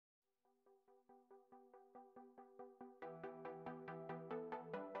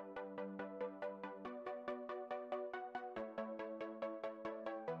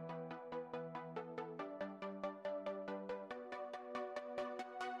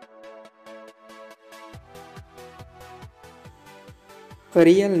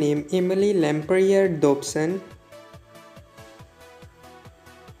Real name Emily Lampriere Dobson.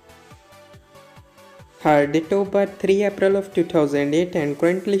 Her date of birth 3 April of 2008 and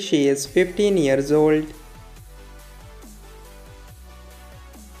currently she is 15 years old.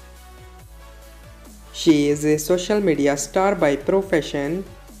 She is a social media star by profession.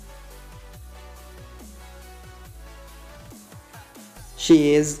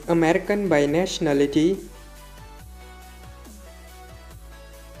 She is American by nationality.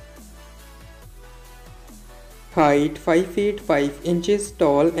 Height 5 feet 5 inches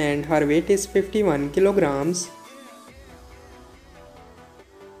tall and her weight is 51 kilograms.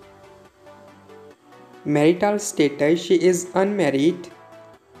 Marital status, she is unmarried.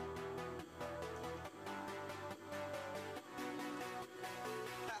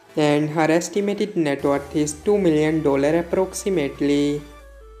 And her estimated net worth is $2 million approximately.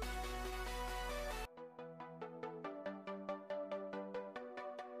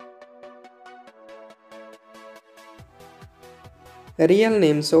 Real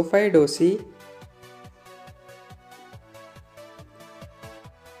name Sofie Dossi.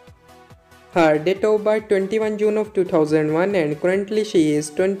 Her date of birth 21 June of 2001 and currently she is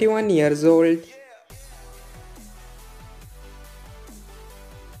 21 years old.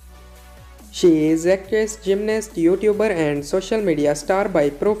 She is actress, gymnast, YouTuber and social media star by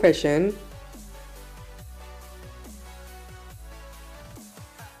profession.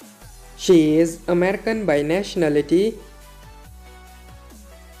 She is American by nationality.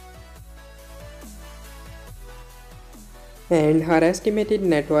 And her estimated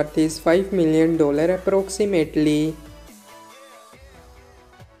net worth is $5 million approximately.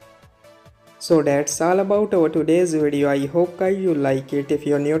 So that's all about our today's video. I hope guys you like it. If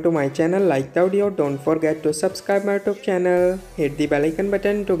you're new to my channel, like the video, don't forget to subscribe my YouTube channel. Hit the bell icon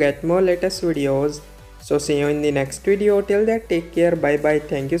button to get more latest videos. So see you in the next video. Till that, take care. Bye bye.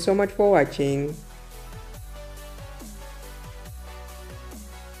 Thank you so much for watching.